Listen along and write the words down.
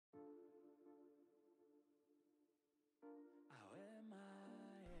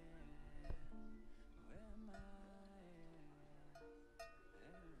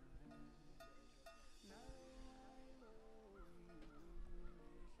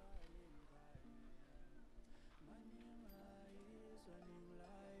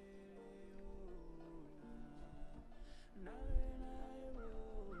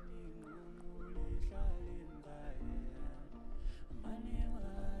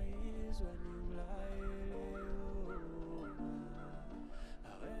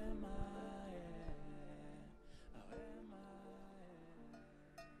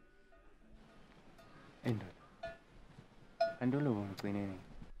Kandolo ngicine.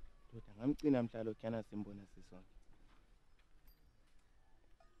 Ndoda ngamcina mhlalo kyana simbona sisonke.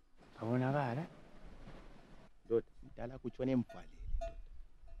 Abonakala? Ndoda mdala kutshone emvalele ndoda.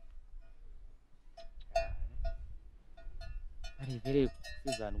 Ari vele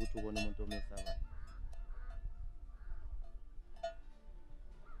sizani ukuthi ubone umuntu omesaba.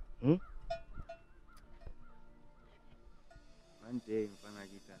 Manje ngifana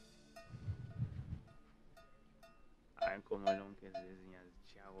kita. Ayinkomo lonke ezinye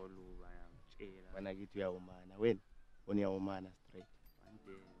azichiya koluba yamtshela. Bana kithi uyawumana wena. Uyawumana straight.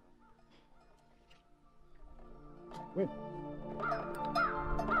 Manje. Wena.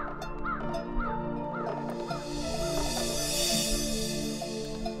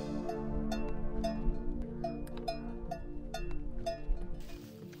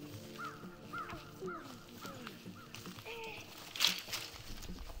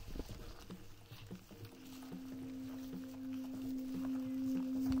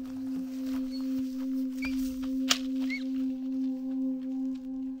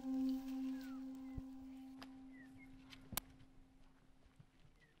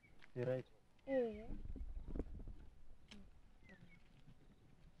 You right?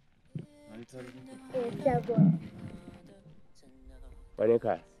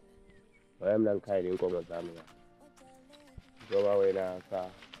 Waneka. Wayamla ngikhayile inkomo zami la. Njoba wena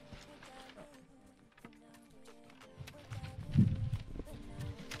ka.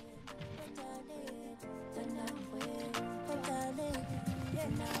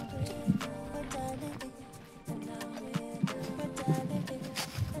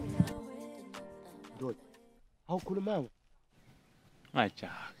 Awukhulumanga?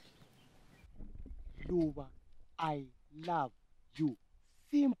 Ngajaki. Luba, I love you.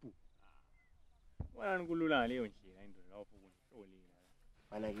 Simple. Wena nikulula leyo ndlela indlela lapho kungihlolile.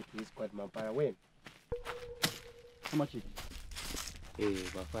 Bana kithi isquad mampara wena. Amachiki.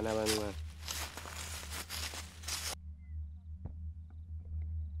 Bafana abancane.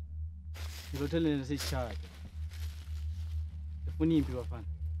 Ngizothelele sesichaka. Ufuna imphi bafana?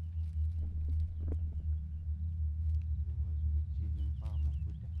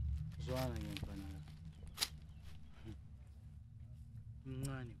 Zwana ngempana.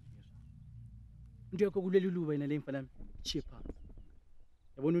 Mncane kuyezwa. Into yakho kuleli luba yena le mfana chipha.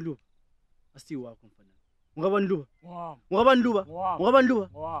 Yabona uluba? Asi wakho mfana. Ungabani luba? Wami. Ungabani luba? Ungabani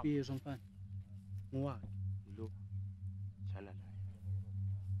luba? Yezwa mfana. Ngowakhe lo. Chala naye.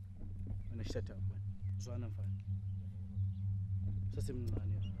 Wena shut up wena. Zwana mfana.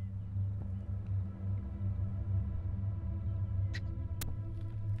 Sasemncane yezwa.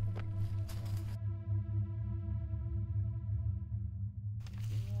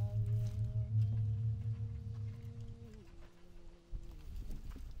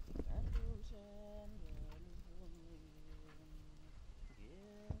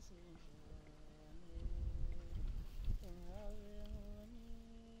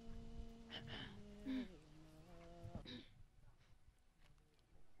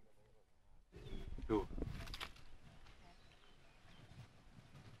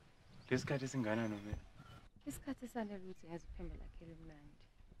 Lesikhathi singana nomina. Isikhathi sanele ukuthi ngaziphembe lakhe limnandi.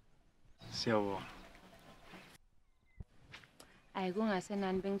 Siyabonga. Ayi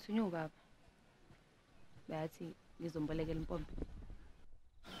kungasenani bengithunywa ubaba. Bathi ngizombolekela impompi.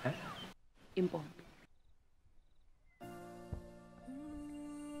 Impompi.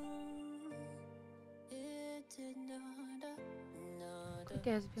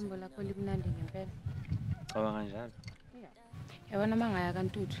 Kodwa iziphembo lakho limnandi ngempela. Cabanga njalo. Yabona mangaya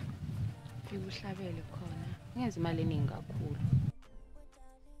kaNtuthu. Uhlabele khona. Ngenza imali eningi kakhulu.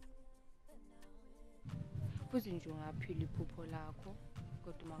 Futhi nje ungaphila iphupho lakho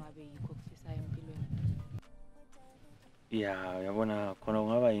kodwa mangabe yikho kufisayo empilweni. Yabona khona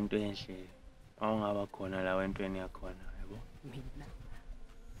kungaba into enhle. Awungaba khona la wentweni yakhona, yabo. Mina.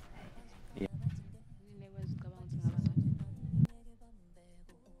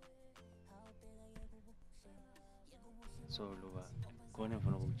 So luba khona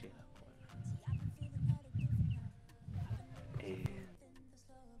ngifuna ukukutshela khona.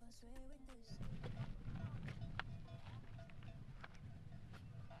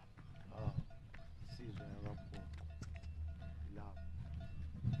 Sizwe yakho. Love.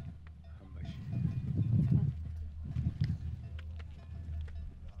 Hamba shi.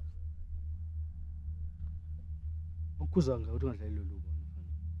 Ukuzanga ukuthi ungadlali lo luba mfana.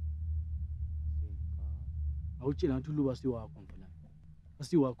 Awutshela ngathi uluba siwakho mfana.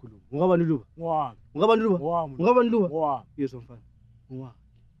 Asiwakho luba. Ungabani luba? Wami. Ungabani luba? Wami. Ungabani luba? Wami. Yezwa mfana. Ngowakhe.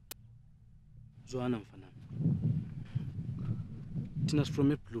 Zwana mfana. Thina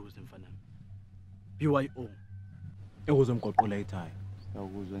from eBlues mfana. BYO. ekuzomgoqola ekhaya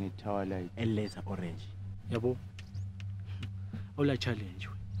Ngakuzwa ngithawa light. eletha orange yabo awula challenge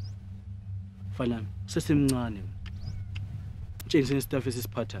we mfana sesemncane tshengise nestaff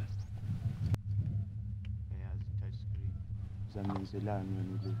esisiphathayo Yazi touch screen. Uzamenzelani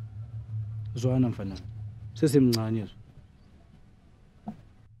wena lo? zwana mfana sesemncane yezo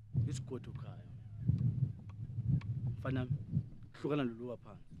isigodo khaya mfana hlukana loluwa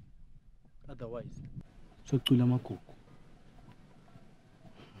phansi otherwise socula amagugu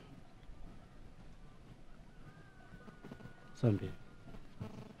sambe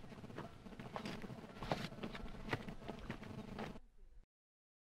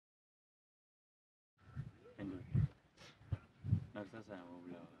nakusasa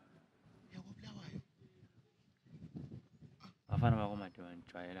ngobulawayo Yakubulawayo. bafana bakomadoda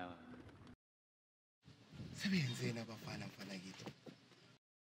ngijwayela kabi Sebenzeni abafana mfana kithi.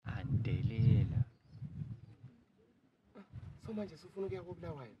 angidelela So manje sifuna ukuya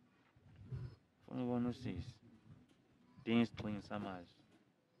kobulawayo. funa ubona usisi dinga isixhingi samazwi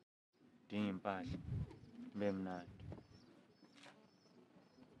dinga impahla kube mnandi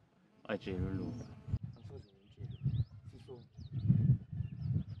watshela uluba Angisoze ngimtshele. Siso.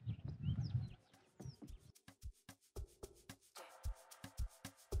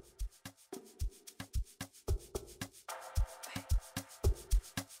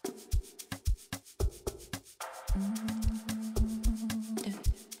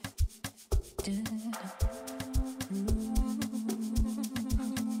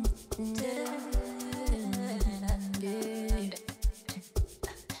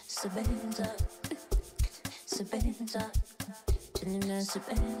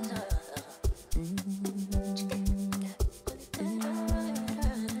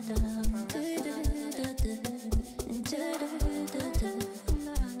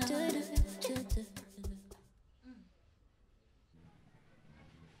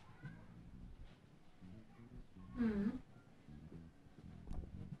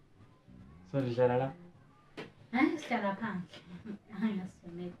 sorry dlala la Sihlala phandle.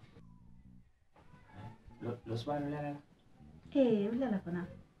 Angasonela. lo sibani ulala la Ulala khona.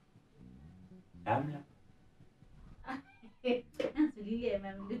 yami la Nanzulile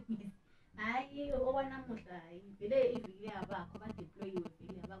mamlungisi. Hayi okwanamuhla vele ivili yabakho badeployiwe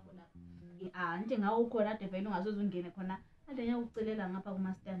vele yabakho lapha. Nje ngawo ukhona ade vele ungasoze ungene khona. Ade ngiyakucelela ngapha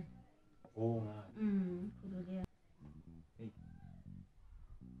kumastand. oh ngabe Khululeka.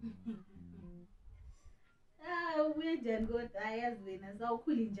 Ubuye njani kodwa ayazi wena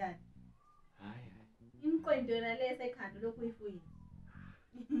sawukhuli njani? hayi Imiqondo yona le esekhanda lokhu uyifuyile.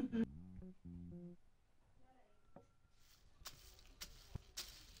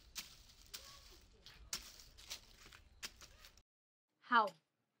 Hawu,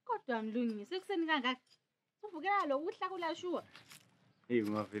 kodwa mlungisi ekuseni kangaka. Uvukela lo uhlakula shuwa. hey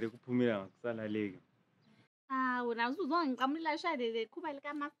ungavele kuphumela ngakusalaleki Wena uzongiqamula shade le khuba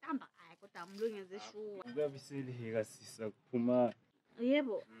lika masamba. Hayi kodwa mlungisi shuwa. kuyabiseleka sisa kuphuma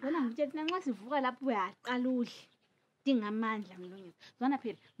Yebo, bona ngitshela nanxa sivuka lapho uyaqala udle. Dinga amandla mlungisi. Zwana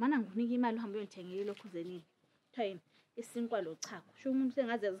phela, mana ngikunike imali uhambe uyonthengela lokhu zenini. Thayini, isinkwa lo chago. Sho umuntu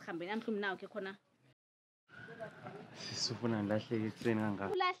sengaze zihambe namhla umnawo ke khona. sisufuna ngilahleke ekuseni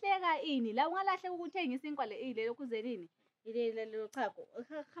kangaka Ulahleka ini? La ungalahleka ukuthenga isinkwa le ile lokhu zenini. Ile lo chago.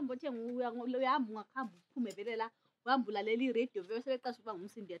 Uhamba uthenga uyahamba ungakhamba uphume vele la. Uhamba ulalela iradio bese beqasha uba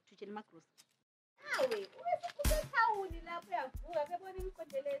ngumsindi yathuthela emagrocery. Hawe, ubethawuni lapho uyavuka bebona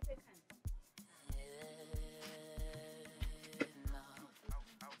imiqondele esekhanda.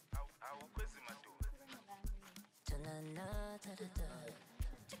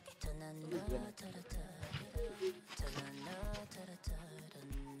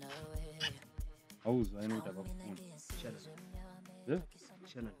 awuzwa yini ukuthi abafuni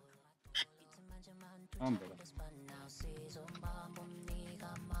shana hamba la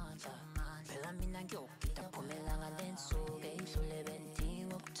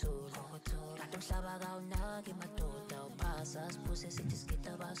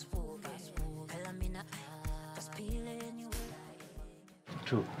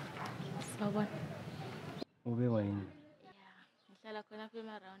True. Sawubona. Ube wayini? Ngihlala khona apha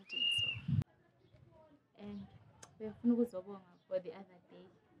ema-roundini so. And bengifuna ukuzobonga for the other day.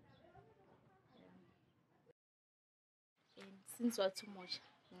 And since wathumusha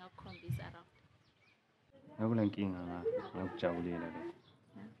ngingakukhombisa around. Ngakula nkinga ngakujabulela lokho.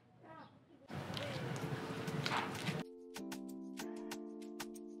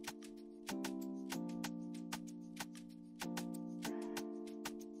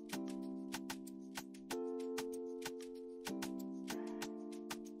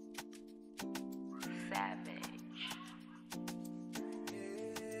 Savage.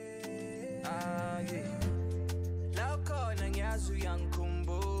 ngiyazi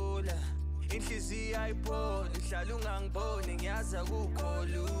uyangikhumbula inhliziyo ayiphola uhlala ungangiboni ngiyazi akukho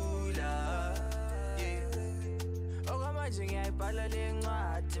lula okwamanje ngiyayibhala le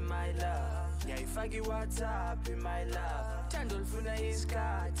ncwadi my love ngiyayifaka iWhatsApp my love thando lifuna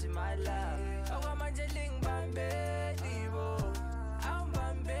isikhathi my love okwamanje lingibambeni bo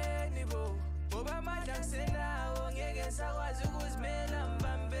awumbambeni bo ngoba amandla ngisenawo ngeke sakwazi ukuzimela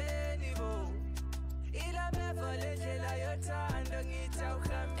mbambeni bo ilabeva lendlela yothando ngithi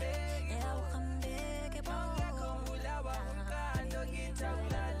awuhambeki ungekho ngibulawa umqando ngithi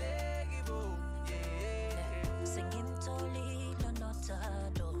awulaleki bo sengimtholile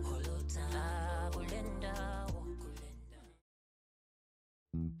nothando oluthanda kule ndawo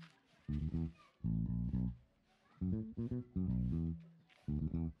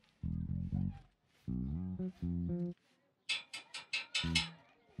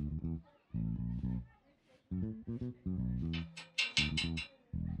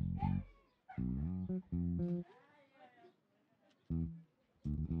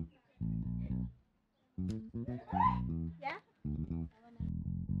Ya?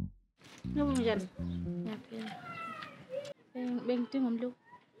 Nopo njani? Ngiyaphila. Bengidinga umlu.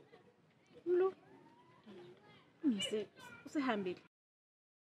 Umlu? Usehambile.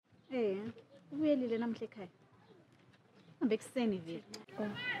 Ubuyelile namhla ekhaya. Hambe ekuseni vele.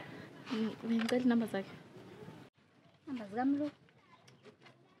 Bengicela inamba zakhe. Namba zikamlu.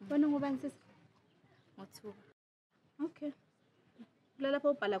 Bona ngubani sisi? Ngothuka. Okay. Kula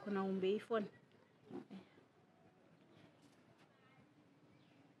lapho ubhala khona umbe ifoni.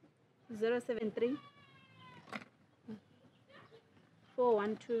 073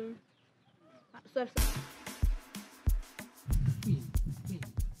 412 sorry.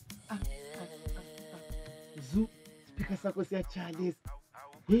 Zu, speaker sakho siyachalisa.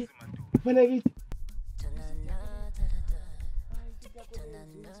 Ufana kithi?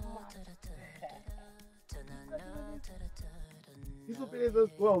 Isopheleza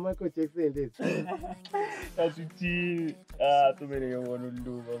siwa uMichael Jackson lesi. Asithini. Tumele ngiyobona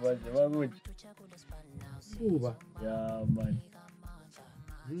uLuba manje makunje. Uba. Ya man.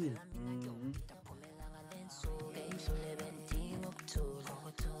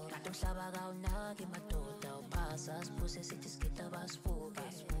 umhlaba kawunaki madoda uphasa siphuse sithi sigida basivuke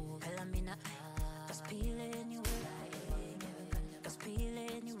phela mina kasiphile anyway kasiphile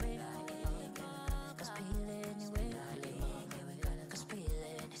anyway kasiphile anyway kasiphile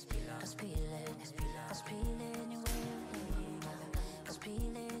kasiphile kasiphile anyway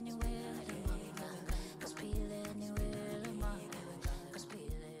kasiphile anyway kasiphile anyway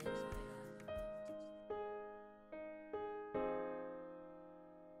kasiphile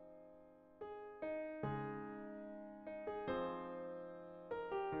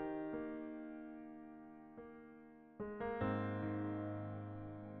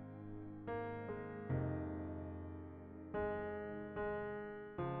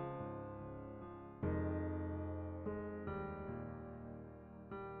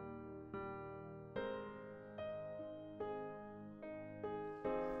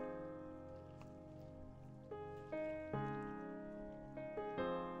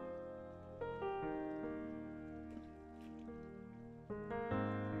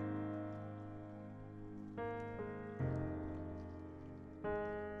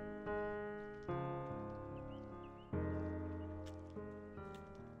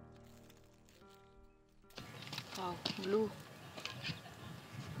Blue.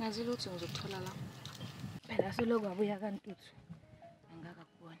 Ngazi lutho ngizokuthola la. Phela soloko abuya kaNtuthu.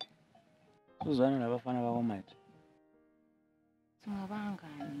 Angakakubona. Uzwana nabafana bakoMathi.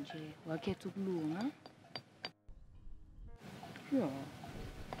 Singabangani nje wakhetha ukulunga. Yo.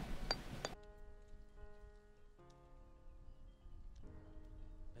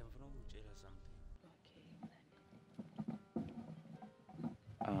 Ngifuna ukutshela something. Okay.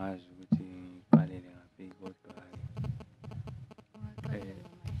 Angazi ukuthi ngiqalele ngaphi kodwa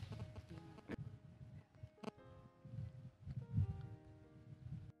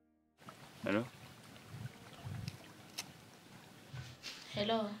Hello?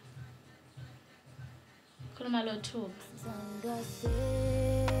 Hello. Khuluma lo Thuba.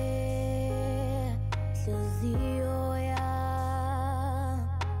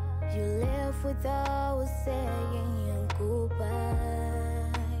 You left without saying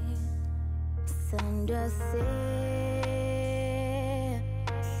goodbye. Sandra said,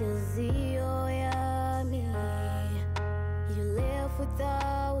 you left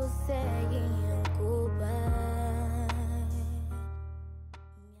without saying goodbye.